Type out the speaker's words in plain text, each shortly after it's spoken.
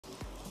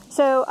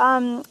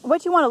So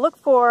what you want to look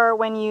for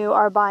when you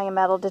are buying a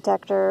metal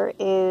detector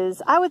is,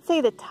 I would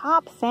say the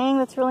top thing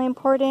that's really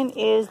important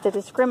is the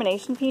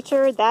discrimination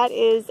feature. That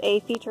is a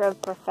feature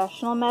of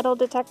professional metal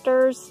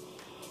detectors.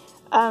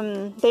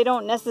 They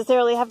don't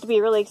necessarily have to be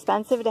really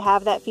expensive to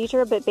have that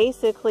feature, but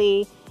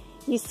basically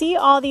you see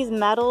all these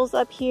metals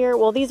up here.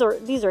 Well, these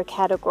are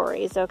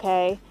categories,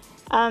 okay?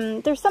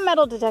 There's some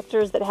metal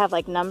detectors that have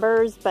like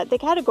numbers, but the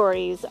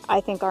categories I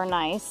think are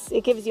nice.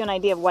 It gives you an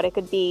idea of what it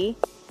could be.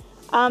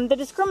 The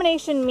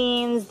discrimination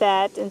means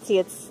that, and see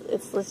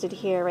it's listed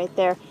here right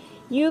there,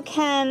 you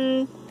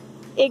can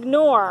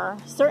ignore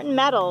certain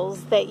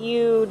metals that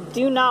you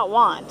do not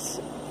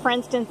want. For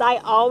instance, I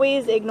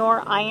always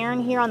ignore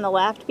iron here on the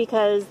left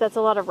because that's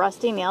a lot of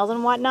rusty nails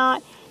and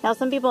whatnot. Now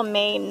some people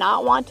may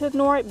not want to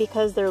ignore it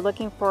because they're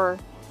looking for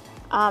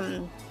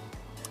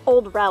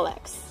old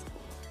relics.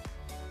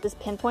 This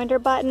pinpointer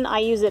button, I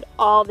use it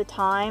all the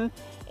time.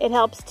 It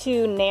helps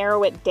to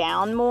narrow it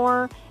down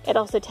more. It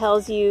also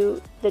tells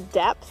you the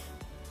depth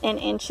in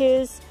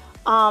inches.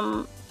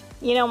 You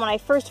know, when I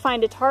first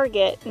find a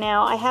target,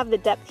 now I have the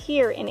depth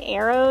here in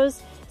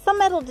arrows. Some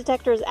metal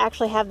detectors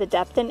actually have the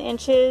depth in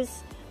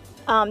inches.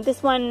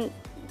 This one,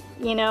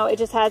 you know, it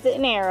just has it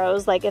in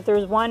arrows. Like if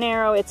there's one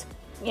arrow, it's,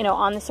 you know,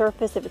 on the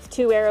surface. If it's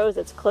 2 arrows,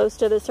 it's close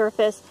to the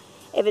surface.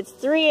 If it's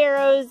 3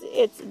 arrows,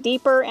 it's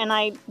deeper, and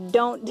I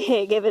don't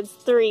dig if it's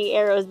 3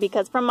 arrows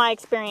because from my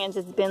experience,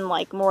 it's been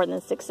like more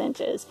than 6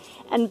 inches.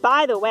 And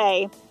by the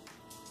way,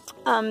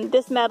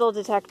 this metal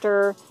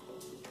detector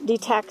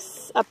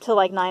detects up to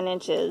like 9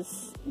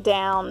 inches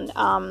down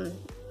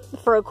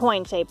for a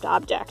coin-shaped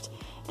object.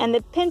 And the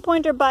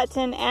pinpointer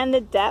button and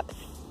the depth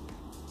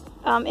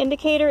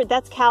indicator,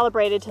 that's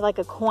calibrated to like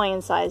a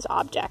coin-sized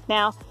object.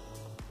 Now,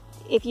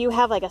 if you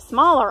have like a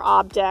smaller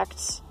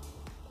object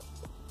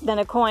than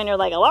a coin or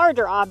like a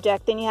larger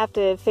object, then you have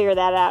to figure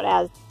that out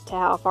as to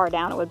how far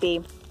down it would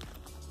be.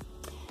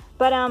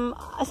 But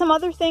some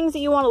other things that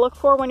you want to look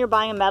for when you're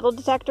buying a metal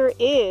detector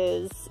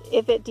is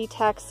if it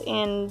detects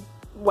in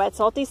wet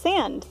salty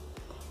sand,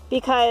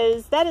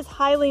 because that is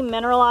highly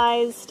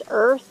mineralized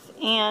earth,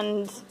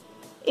 and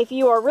if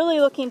you are really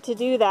looking to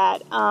do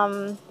that,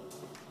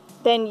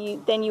 then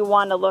you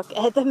want to look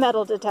at the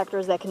metal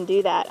detectors that can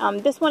do that.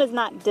 This one is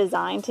not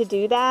designed to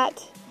do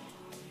that.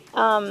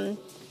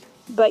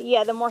 But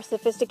yeah, the more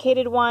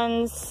sophisticated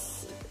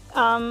ones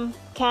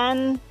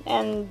can,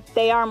 and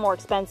they are more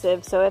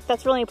expensive. So if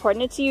that's really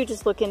important to you,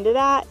 just look into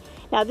that.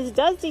 Now this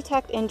does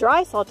detect in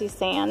dry salty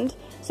sand.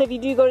 So if you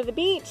do go to the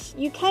beach,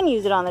 you can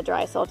use it on the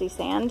dry salty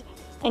sand.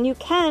 And you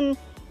can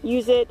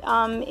use it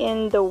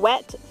in the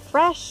wet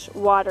fresh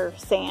water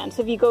sand.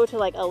 So if you go to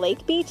like a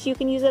lake beach, you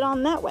can use it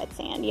on that wet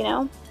sand, you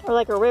know, or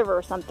like a river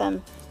or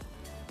something.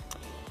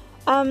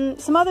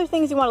 Some other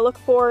things you want to look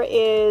for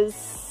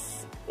is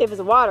if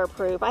it's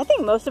waterproof. I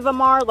think most of them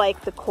are,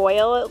 like the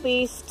coil at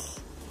least.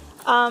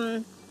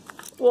 Most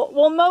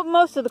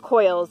of the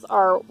coils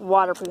are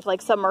waterproof,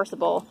 like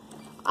Submersible.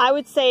 I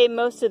would say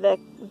most of the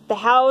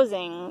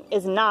housing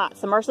is not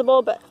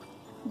Submersible, but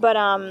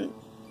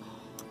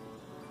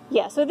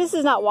yeah, so this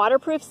is not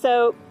waterproof,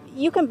 so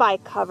you can buy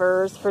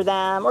covers for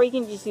them, or you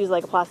can just use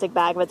like a plastic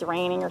bag if it's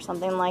raining or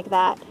something like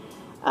that.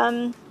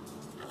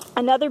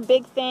 Another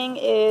big thing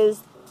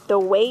is the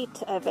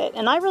weight of it,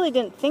 and I really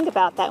didn't think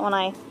about that when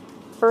I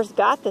first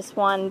got this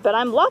one, but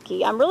I'm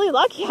lucky. I'm really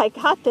lucky I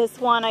got this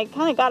one. I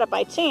kind of got it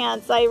by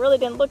chance. I really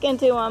didn't look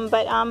into them,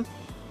 but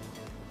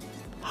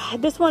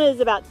this one is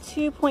about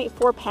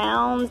 2.4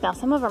 pounds. Now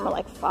some of them are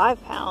like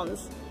 5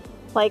 pounds.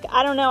 Like,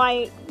 I don't know,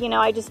 I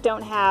just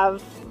don't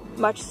have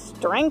much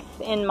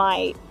strength in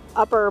my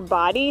upper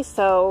body,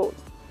 so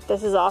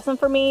this is awesome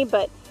for me.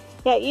 But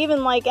yeah,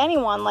 even like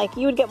anyone, like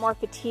you would get more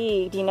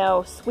fatigued, you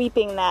know,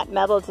 sweeping that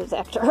metal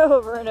detector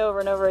over and over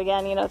and over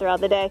again, you know,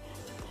 throughout the day.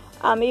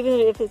 Even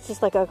if it's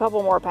just like a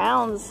couple more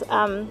pounds.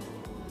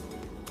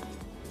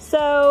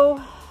 So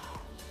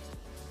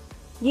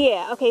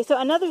yeah, okay, so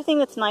another thing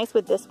that's nice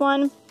with this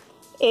one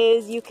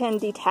is you can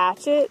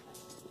detach it.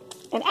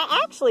 And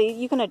actually,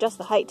 you can adjust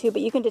the height too,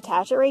 but you can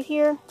detach it right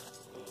here.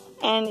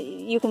 And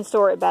you can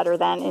store it better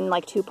than in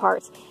like 2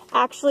 parts.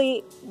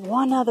 Actually,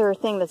 one other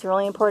thing that's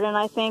really important,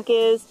 I think,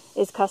 is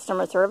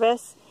customer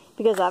service.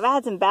 Because I've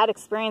had some bad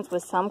experience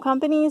with some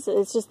companies.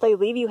 It's just they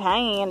leave you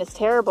hanging and it's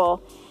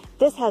terrible.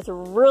 This has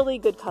really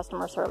good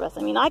customer service.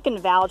 I mean, I can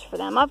vouch for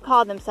them. I've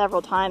called them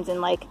several times, and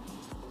like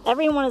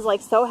everyone is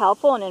like so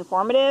helpful and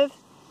informative.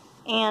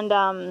 And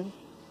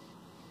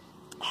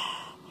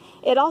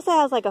it also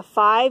has like a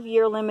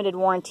 5-year limited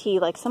warranty.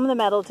 Like some of the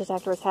metal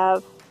detectors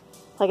have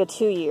like a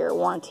 2-year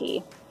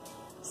warranty.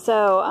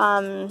 So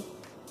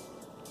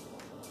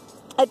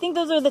I think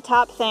those are the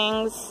top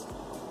things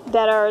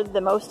that are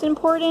the most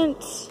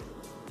important,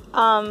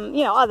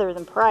 you know, other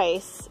than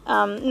price.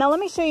 Now let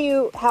me show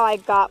you how I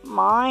got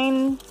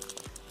mine.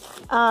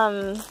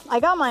 I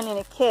got mine in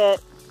a kit.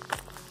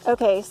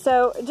 Okay,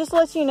 so just to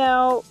let you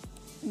know,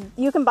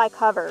 you can buy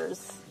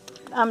covers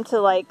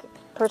to like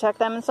protect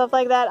them and stuff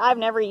like that. I've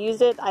never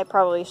used it. I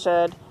probably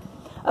should.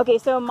 Okay,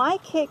 so my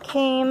kit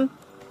came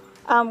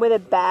with a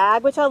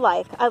bag, which I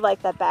like. I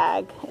like that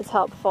bag. It's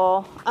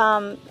helpful.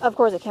 Of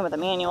course, it came with a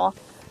manual.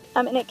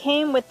 And it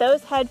came with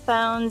those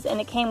headphones, and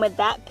it came with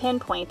that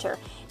pinpointer.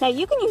 Now,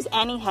 you can use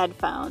any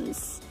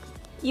headphones.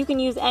 You can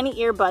use any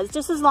earbuds,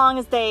 just as long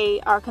as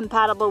they are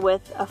compatible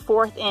with a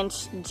 1/4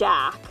 inch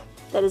jack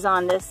that is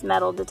on this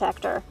metal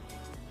detector.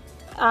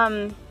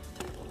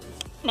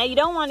 Now, you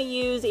don't want to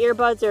use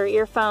earbuds or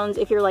earphones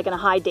if you're like in a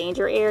high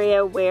danger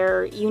area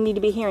where you need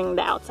to be hearing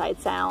the outside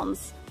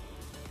sounds.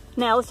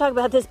 Now, let's talk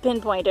about this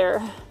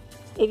pinpointer.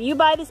 If you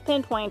buy this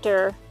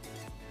pinpointer,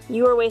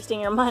 you are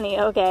wasting your money,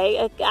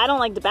 okay? I don't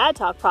like to bad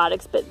talk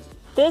products, but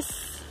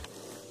this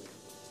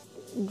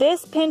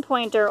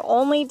pinpointer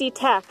only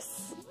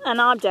detects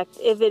an object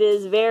if it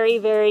is very,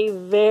 very,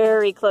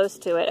 very close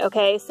to it,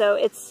 okay? So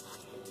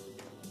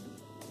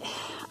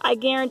I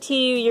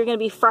guarantee you're going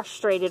to be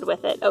frustrated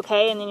with it,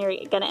 okay? And then you're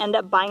going to end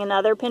up buying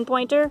another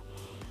pinpointer.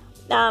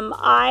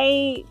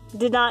 I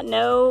did not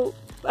know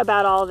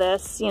about all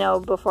this, you know,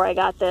 before I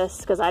got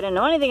this, because I didn't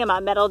know anything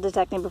about metal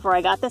detecting before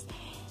I got this.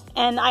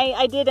 And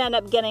I did end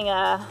up getting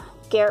a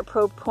Garrett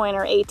Pro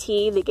Pointer AT,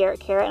 the Garrett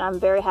Carrot, and I'm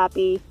very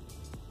happy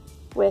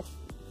with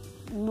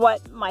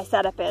what my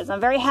setup is. I'm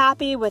very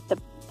happy with the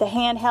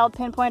handheld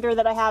pinpointer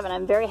that I have, and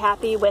I'm very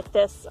happy with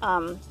this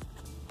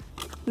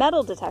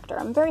metal detector.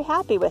 I'm very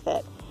happy with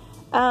it.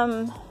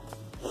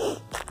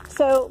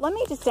 So let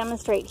me just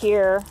demonstrate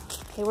here.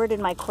 Okay, where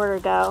did my quarter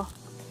go?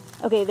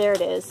 Okay, there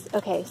it is.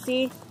 Okay,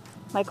 see?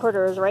 My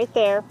quarter is right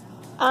there.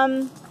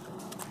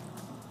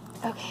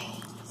 Okay,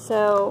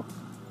 so,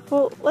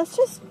 well, let's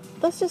just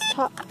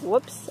talk,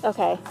 whoops,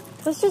 okay.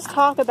 Let's just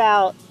talk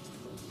about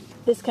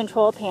this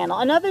control panel.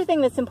 Another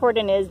thing that's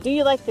important is, do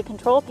you like the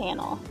control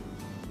panel?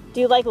 Do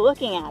you like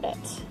looking at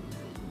it?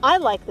 I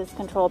like this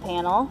control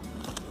panel.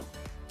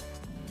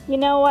 You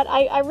know what,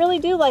 I really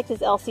do like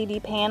this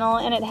LCD panel,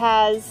 and it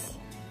has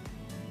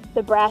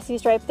the brassy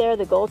stripe there,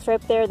 the gold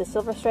stripe there, the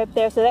silver stripe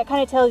there. So that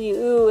kind of tells you,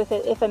 ooh,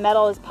 if a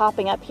metal is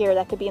popping up here,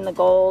 that could be in the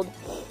gold.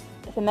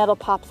 If a metal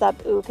pops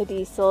up, ooh, it could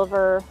be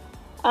silver.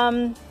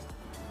 I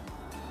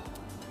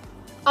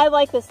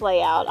like this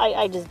layout.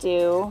 I just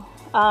do.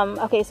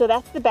 Okay, so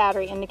that's the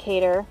battery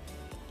indicator.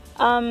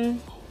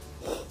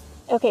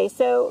 Okay,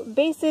 so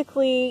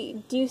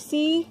basically, do you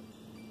see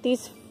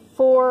these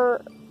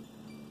 4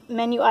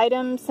 menu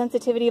items?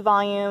 Sensitivity,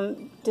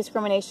 volume,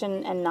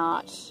 discrimination, and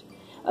notch.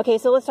 Okay,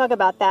 so let's talk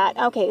about that.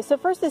 Okay, so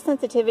first the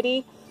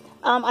sensitivity.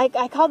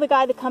 I called the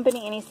guy at the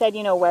company, and he said,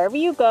 you know, wherever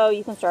you go,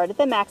 you can start at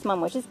the maximum,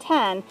 which is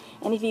 10.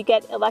 And if you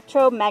get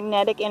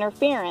electromagnetic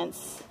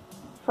interference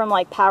from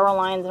like power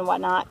lines and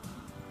whatnot,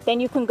 then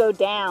you can go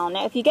down.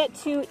 Now, if you get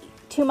too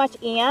much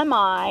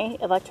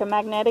EMI,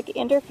 electromagnetic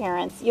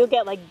interference, you'll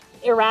get like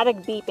erratic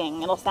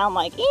beeping. It'll sound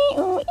like, you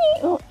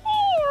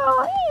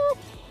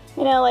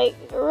know, like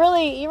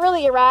really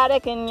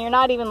erratic, and you're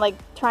not even like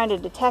trying to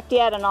detect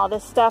yet and all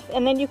this stuff.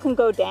 And then you can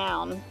go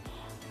down.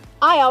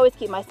 I always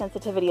keep my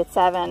sensitivity at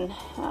 7.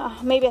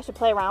 Maybe I should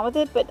play around with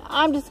it, but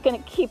I'm just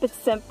going to keep it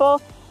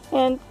simple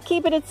and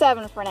keep it at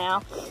 7 for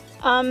now.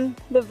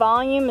 The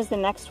volume is the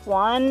next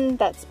one.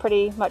 That's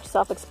pretty much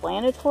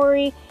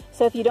self-explanatory.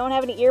 So if you don't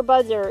have any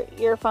earbuds or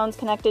earphones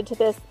connected to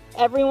this,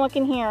 everyone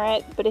can hear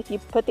it. But if you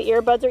put the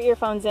earbuds or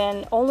earphones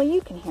in, only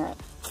you can hear it.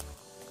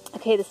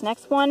 Okay, this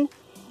next one.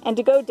 And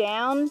to go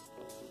down,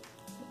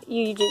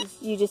 you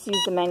just use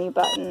the menu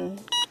button.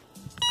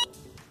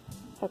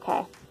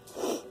 Okay.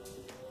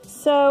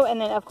 So, and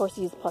then of course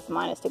you use plus and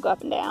minus to go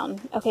up and down.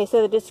 Okay,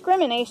 so the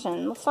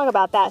discrimination, let's talk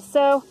about that.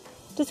 So,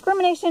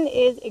 discrimination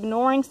is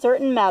ignoring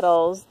certain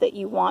metals that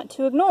you want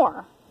to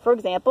ignore. For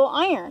example,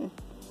 iron.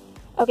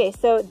 Okay,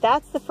 so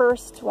that's the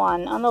first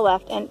one on the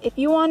left. And if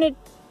you want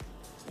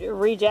to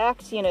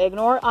reject, you know,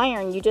 ignore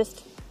iron, you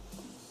just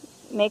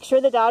make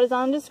sure the dot is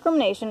on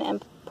discrimination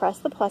and press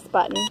the plus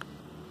button.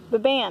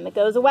 But bam, it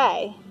goes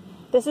away.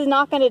 This is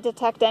not going to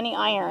detect any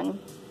iron.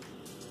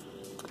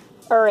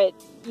 Or it,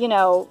 you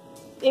know,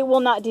 it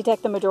will not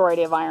detect the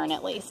majority of iron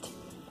at least.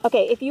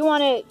 Okay, if you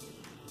want to,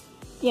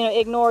 you know,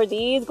 ignore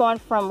these going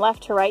from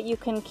left to right, you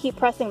can keep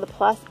pressing the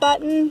plus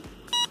button.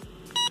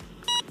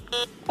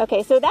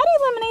 Okay, so that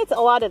eliminates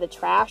a lot of the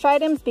trash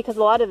items, because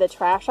a lot of the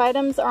trash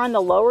items are on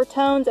the lower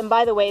tones. And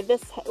by the way,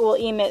 this will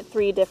emit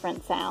 3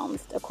 different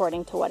sounds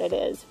according to what it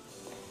is.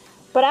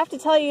 But I have to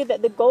tell you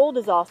that the gold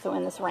is also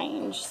in this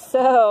range.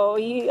 So,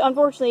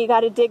 unfortunately, you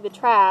got to dig the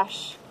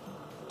trash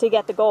to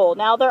get the gold.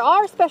 Now, there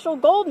are special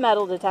gold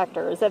metal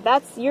detectors. If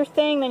that's your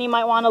thing, then you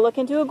might want to look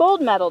into a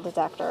gold metal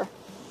detector.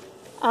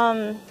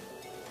 But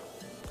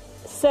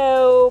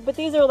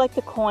these are like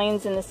the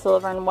coins and the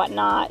silver and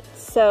whatnot.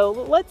 So,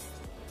 let's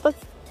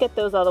get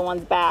those other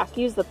ones back.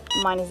 Use the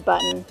minus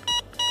button.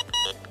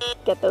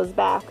 Get those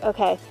back.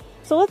 Okay.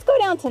 So, let's go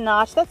down to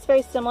notch. That's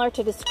very similar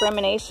to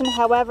discrimination.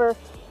 However,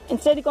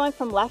 instead of going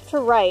from left to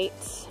right,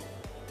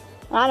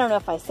 I don't know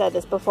if I said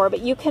this before,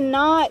 but you're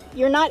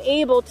not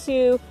able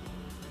to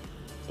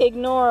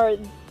ignore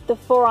the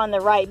 4 on the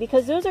right,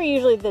 because those are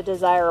usually the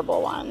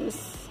desirable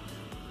ones.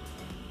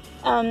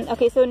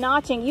 Okay, so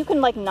notching, you can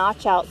like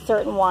notch out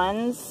certain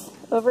ones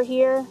over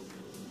here.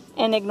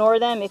 and ignore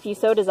them if you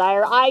so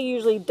desire. I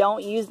usually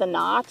don't use the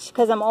notch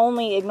because I'm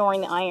only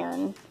ignoring the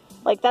iron.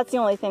 Like, that's the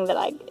only thing that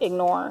I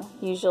ignore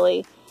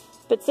usually.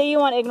 But say you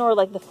want to ignore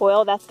like the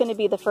foil, that's going to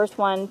be the first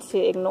one to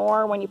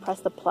ignore when you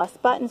press the plus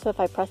button. So if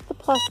I press the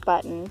plus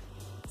button,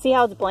 see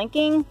how it's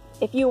blinking?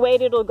 If you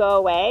wait, it'll go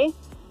away.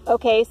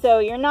 Okay, so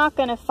you're not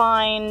going to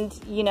find,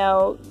 you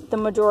know, the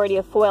majority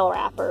of foil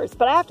wrappers.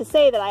 But I have to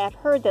say that I have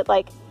heard that,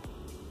 like,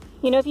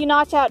 you know, if you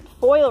notch out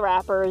foil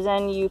wrappers,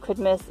 then you could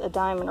miss a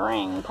diamond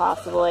ring,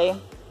 possibly.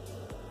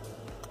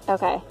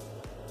 Okay.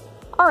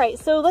 Alright,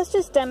 so let's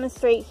just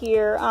demonstrate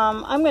here.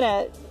 I'm going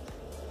to...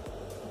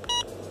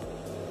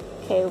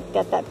 Okay,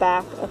 get that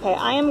back. Okay,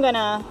 I am going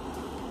to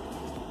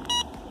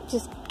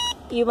just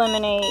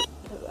eliminate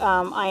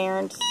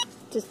irons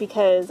just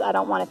because I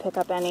don't want to pick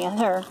up any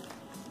other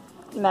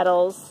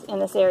metals in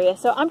this area.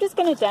 So I'm just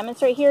going to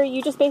demonstrate here.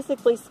 You just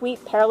basically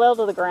sweep parallel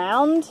to the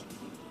ground,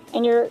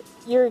 and you're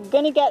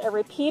going to get a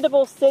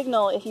repeatable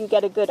signal if you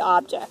get a good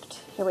object.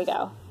 Here we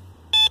go.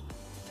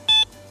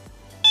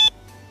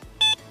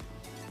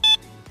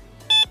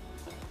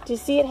 Do you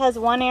see it has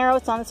one arrow?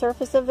 It's on the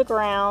surface of the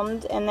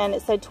ground, and then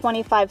it said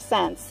 25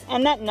 cents.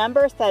 And that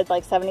number said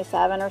like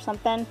 77 or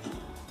something.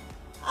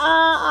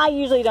 I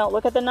usually don't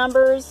look at the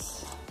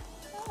numbers.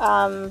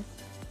 That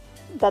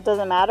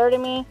doesn't matter to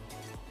me.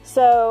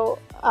 So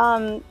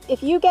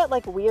if you get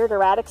like weird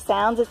erratic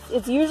sounds,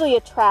 it's usually a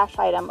trash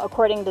item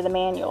according to the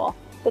manual.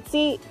 But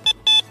see,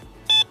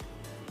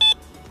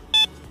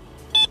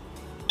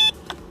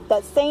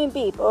 that same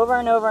beep over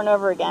and over and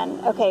over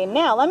again. Okay,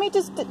 now let me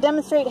just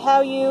demonstrate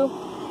how you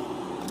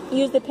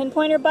use the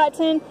pinpointer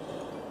button.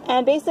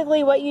 And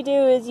basically what you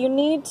do is you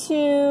need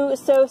to,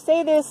 so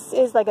say this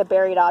is like a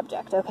buried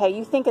object, okay?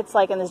 You think it's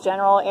like in this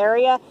general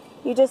area.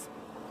 You just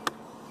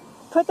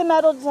put the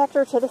metal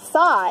detector to the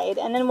side,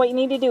 and then what you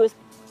need to do is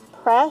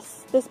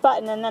press this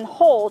button and then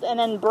hold and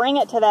then bring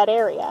it to that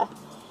area.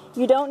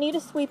 You don't need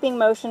a sweeping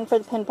motion for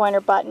the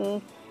pinpointer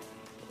button.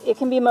 It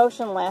can be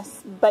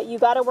motionless, but you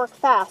got to work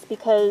fast,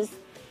 because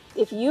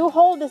if you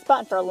hold this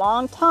button for a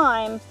long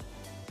time,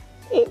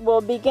 it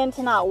will begin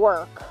to not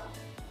work.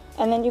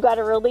 And then you got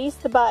to release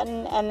the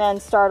button and then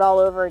start all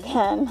over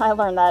again. I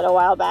learned that a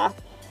while back.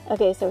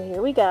 Okay, so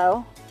here we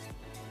go.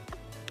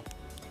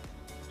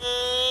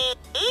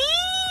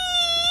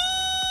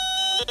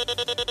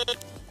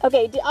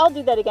 Okay, I'll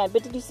do that again,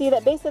 but did you see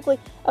that basically?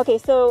 Okay,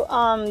 so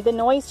the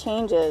noise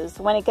changes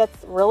when it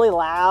gets really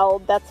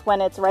loud. That's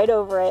when it's right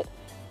over it.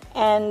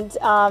 And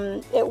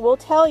it will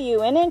tell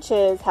you in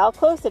inches how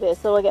close it is.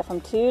 So it'll get from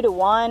 2 to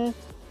 1,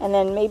 and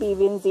then maybe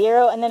even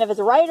 0. And then if it's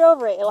right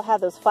over it, it'll have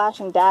those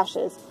flashing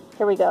dashes.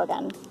 Here we go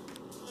again.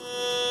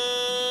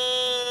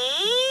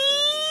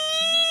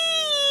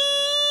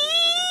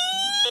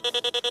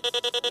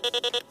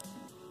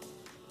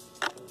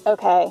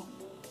 Okay.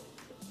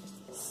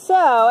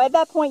 So at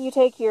that point you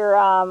take your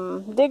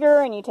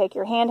digger and you take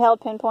your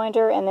handheld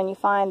pinpointer, and then you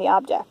find the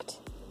object.